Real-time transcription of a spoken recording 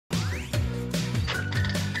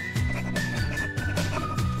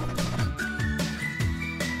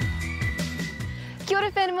Kia ora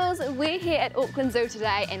Fanimals, we're here at Auckland Zoo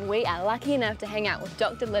today and we are lucky enough to hang out with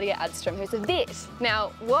Dr Lydia who's a vet.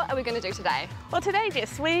 Now, what are we going to do today? Well, today,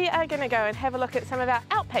 Jess, we are going to go and have a look at some of our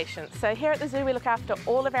outpatients. So here at the zoo we look after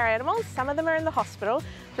all of our animals. Some of them are in the hospital,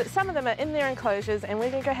 but some of them are in their enclosures, and we're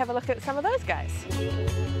going to go have a look at some of those guys.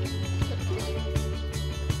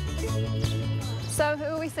 So who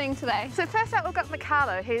are we seeing today? So first up we've got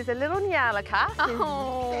Makalo. He's a little nyala calf.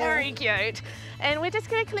 Oh, very cute. And we're just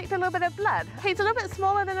going to collect a little bit of blood. He's a little bit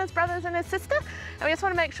smaller than his brothers and his sister, and we just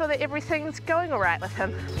want to make sure that everything's going all right with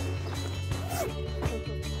him.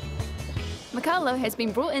 Makalo has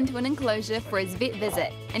been brought into an enclosure for his vet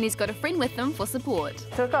visit, and he's got a friend with him for support.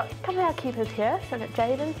 So we've got a couple of our keepers here. So we've got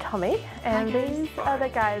Jade and Tommy, and these are the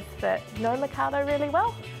guys that know Makalo really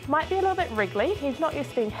well. Might be a little bit wriggly. He's not used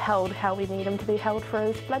to being held how we need him to be held for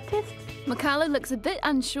his blood test. Makalo looks a bit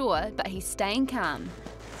unsure, but he's staying calm.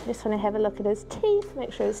 Just want to have a look at his teeth,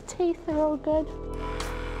 make sure his teeth are all good.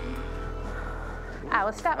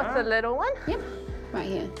 We'll start with the little one. Yep, right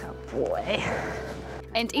here. Oh boy.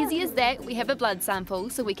 And easy as that, we have a blood sample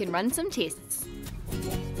so we can run some tests.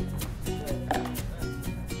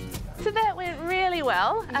 So that went really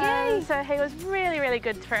well. Yay. So he was really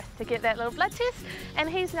good for us to get that little blood test, and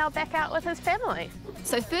he's now back out with his family.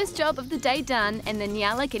 So first job of the day done, and the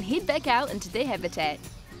nyala can head back out into their habitat.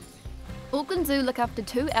 Auckland Zoo look after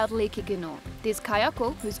two elderly kikino. There's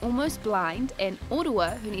Kayako, who's almost blind, and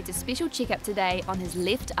Orua, who needs a special checkup today on his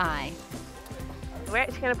left eye. We're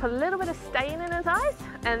actually going to put a little bit of stain in his eyes,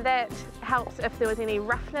 and that helps if there was any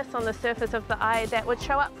roughness on the surface of the eye that would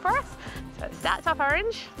show up for us. So it starts off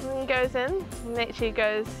orange and goes in, and actually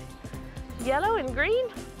goes yellow and green.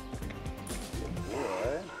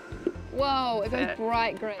 Whoa, it goes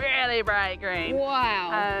bright green. Really bright green.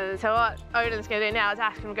 Wow. So what Odin's going to do now is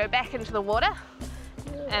ask him to go back into the water,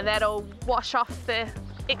 and that'll wash off the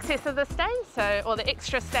excess of the stain, or the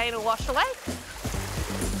extra stain will wash away.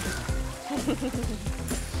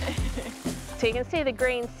 So you can see the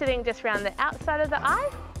green sitting just around the outside of the eye,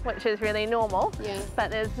 which is really normal,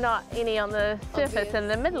 but there's not any on the surface in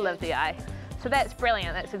the middle of the eye. So that's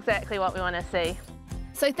brilliant, that's exactly what we want to see.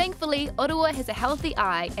 So thankfully, Orua has a healthy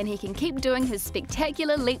eye and he can keep doing his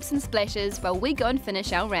spectacular leaps and splashes while we go and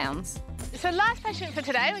finish our rounds. So last patient for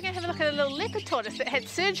today, we're going to have a look at a little leopard tortoise that had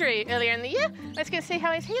surgery earlier in the year. Let's go see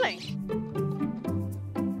how he's healing.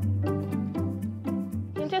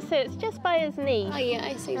 You can just see it's just by his knee. Oh yeah,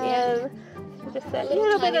 I see that. Just that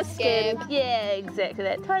little bit of skin. Yeah, exactly,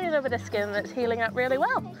 that tiny little bit of skin that's healing up really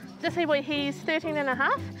well. Just see where he's 13 and a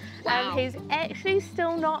half. Wow. He's actually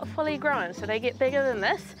still not fully grown, so they get bigger than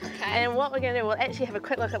this. Okay. And what we're going to do, we'll actually have a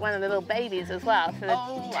quick look at one of the little babies as well, so the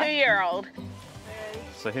 2-year-old.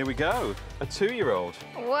 So here we go, a 2-year-old,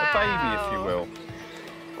 Wow. a baby if you will.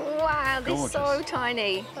 Wow, they're Gorgeous. so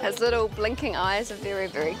tiny. His little blinking eyes are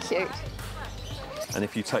very cute. And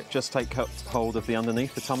if you just take hold of the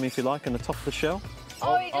underneath, the tummy if you like, and the top of the shell.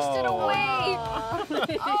 Oh, he just did a wee!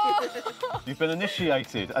 Oh. You've been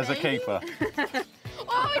initiated as a keeper.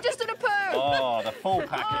 Oh, he just did a poo! Oh, the full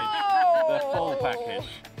package. Oh. The full package.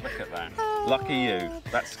 Look at that. Lucky you.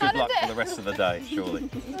 That's good luck for the rest of the day, surely.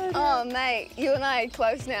 Oh, mate, you and I are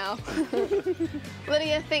close now.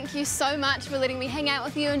 Lydia, thank you so much for letting me hang out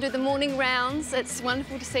with you and do the morning rounds. It's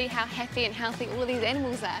wonderful to see how happy and healthy all of these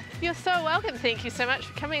animals are. You're so welcome. Thank you so much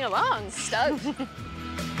for coming along. Stoked.